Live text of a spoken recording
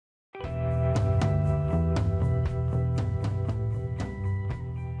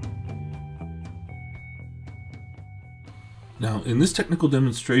Now, in this technical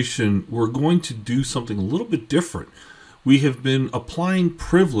demonstration, we're going to do something a little bit different. We have been applying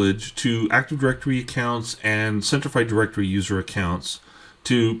privilege to Active Directory accounts and Centrify directory user accounts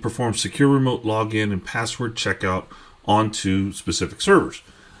to perform secure remote login and password checkout onto specific servers.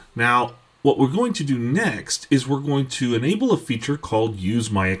 Now, what we're going to do next is we're going to enable a feature called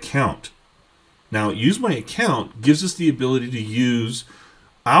Use My Account. Now, Use My Account gives us the ability to use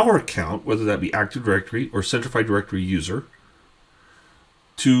our account, whether that be Active Directory or Centrify directory user,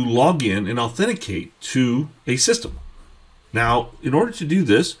 to log in and authenticate to a system. Now, in order to do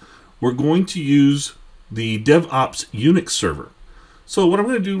this, we're going to use the DevOps Unix server. So what I'm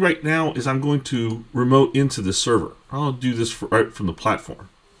going to do right now is I'm going to remote into this server. I'll do this right from the platform.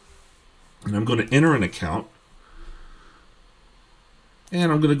 And I'm going to enter an account.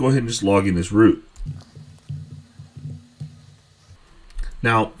 And I'm going to go ahead and just log in as root.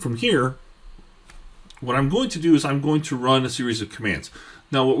 Now, from here, what I'm going to do is I'm going to run a series of commands.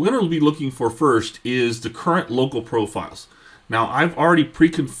 Now, what we're going to be looking for first is the current local profiles. Now, I've already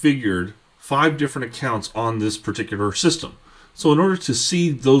pre-configured 5 different accounts on this particular system. So in order to see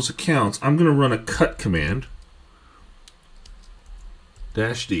those accounts, I'm going to run a cut command,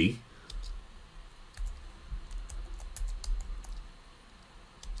 -d,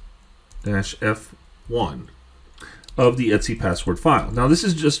 -f1 of the etc password file. Now, this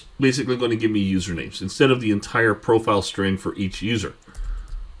is just basically going to give me usernames instead of the entire profile string for each user.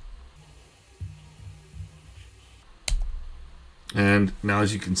 And now,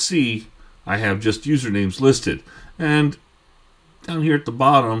 as you can see, I have just usernames listed. And down here at the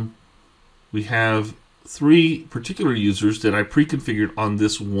bottom, we have 3 particular users that I pre-configured on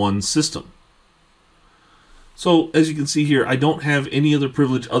this one system. So, as you can see here, I don't have any other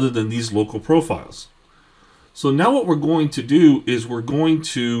privilege other than these local profiles. So now what we're going to do is we're going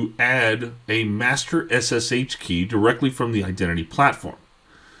to add a master SSH key directly from the identity platform.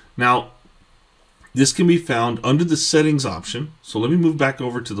 Now, this can be found under the settings option. So let me move back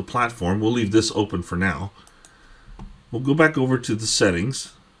over to the platform. We'll leave this open for now. We'll go back over to the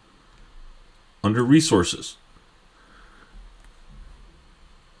settings under resources.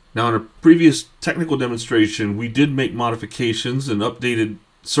 Now, in a previous technical demonstration, we did make modifications and updated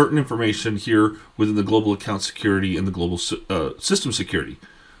certain information here within the global account security and the global system security.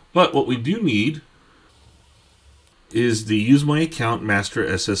 But what we do need is the Use My Account Master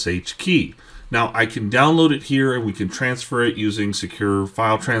SSH key. Now, I can download it here and we can transfer it using secure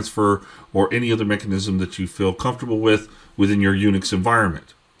file transfer or any other mechanism that you feel comfortable with within your Unix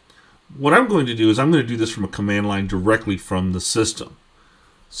environment. What I'm going to do is I'm going to do this from a command line directly from the system.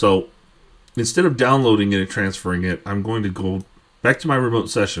 So instead of downloading it and transferring it, I'm going to go back to my remote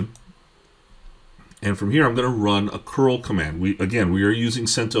session. And from here, I'm going to run a curl command. We are using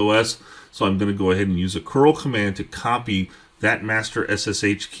CentOS, so I'm going to go ahead and use a curl command to copy that master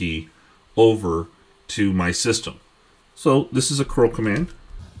SSH key over to my system. So this is a curl command,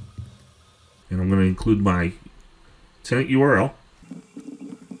 and I'm going to include my tenant URL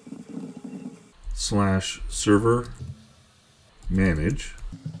 /server manage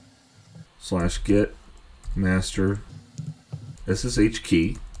 /get master SSH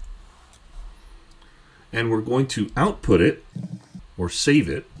key, and we're going to output it or save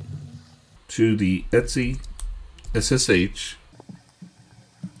it to the etc SSH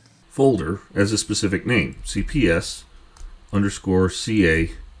folder as a specific name, cps_ca.pub.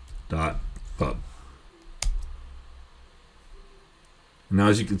 Now,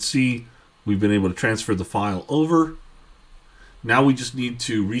 as you can see, we've been able to transfer the file over. Now we just need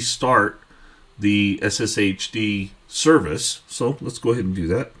to restart the SSHD service. So let's go ahead and do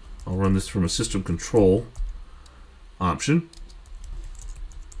that. I'll run this from a system control option.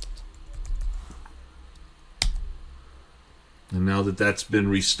 And now that that's been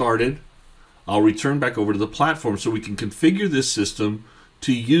restarted, I'll return back over to the platform so we can configure this system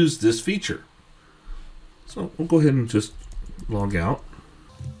to use this feature. So we'll go ahead and just log out.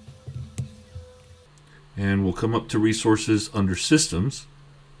 And we'll come up to resources under systems.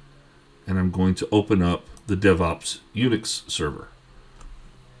 And I'm going to open up the DevOps Unix server.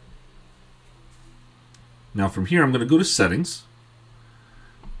 Now from here, I'm going to go to settings.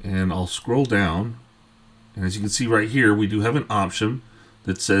 And I'll scroll down. And as you can see right here, we do have an option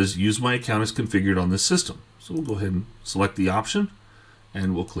that says Use My Account is configured on this system. So we'll go ahead and select the option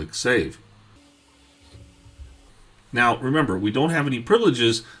and we'll click Save. Now remember, we don't have any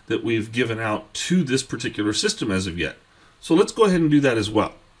privileges that we've given out to this particular system as of yet. So let's go ahead and do that as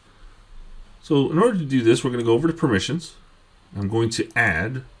well. So in order to do this, we're going to go over to permissions. I'm going to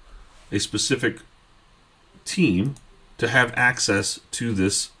add a specific team to have access to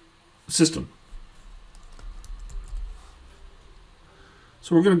this system.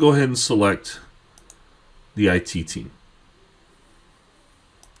 So we're going to go ahead and select the IT team.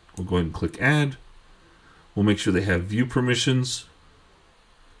 We'll go ahead and click Add. We'll make sure they have view permissions.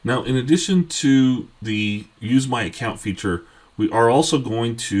 Now, in addition to the Use My Account feature, we are also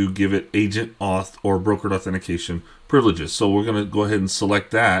going to give it agent auth or brokered authentication privileges. So we're going to go ahead and select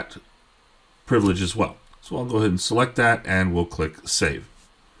that privilege as well. So I'll go ahead and select that and we'll click Save.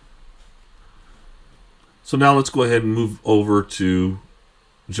 So now let's go ahead and move over to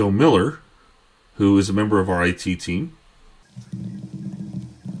Joe Miller, who is a member of our IT team.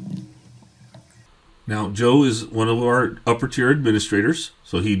 Now, Joe is one of our upper tier administrators,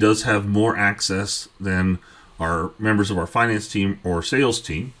 so he does have more access than our members of our finance team or sales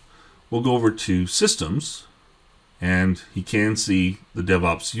team. We'll go over to Systems, and he can see the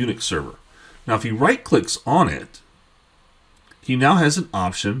DevOps Unix server. Now, if he right-clicks on it, he now has an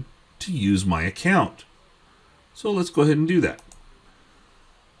option to use my account. So let's go ahead and do that.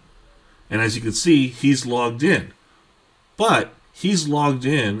 And as you can see, he's logged in. But he's logged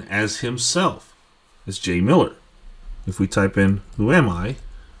in as himself. Is Jay Miller. If we type in who am I,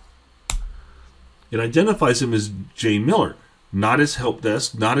 it identifies him as Jay Miller, not as help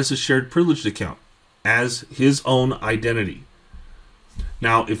desk, not as a shared privileged account, as his own identity.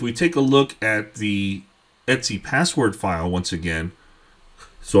 Now, if we take a look at the Etsy password file once again,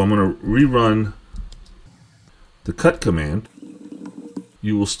 so I'm going to rerun the cut command,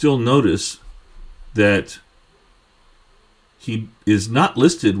 you will still notice that he is not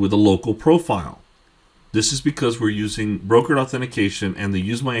listed with a local profile. This is because we're using brokered authentication and the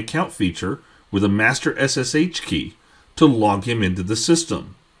Use My Account feature with a master SSH key to log him into the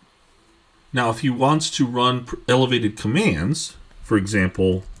system. Now, if he wants to run elevated commands, for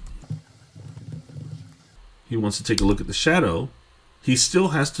example, he wants to take a look at the shadow, he still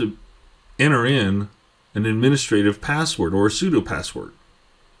has to enter in an administrative password or a pseudo password.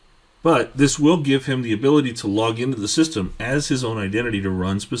 But this will give him the ability to log into the system as his own identity to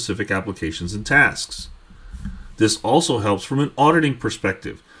run specific applications and tasks. This also helps from an auditing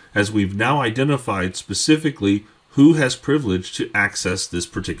perspective, as we've now identified specifically who has privilege to access this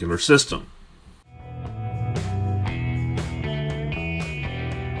particular system.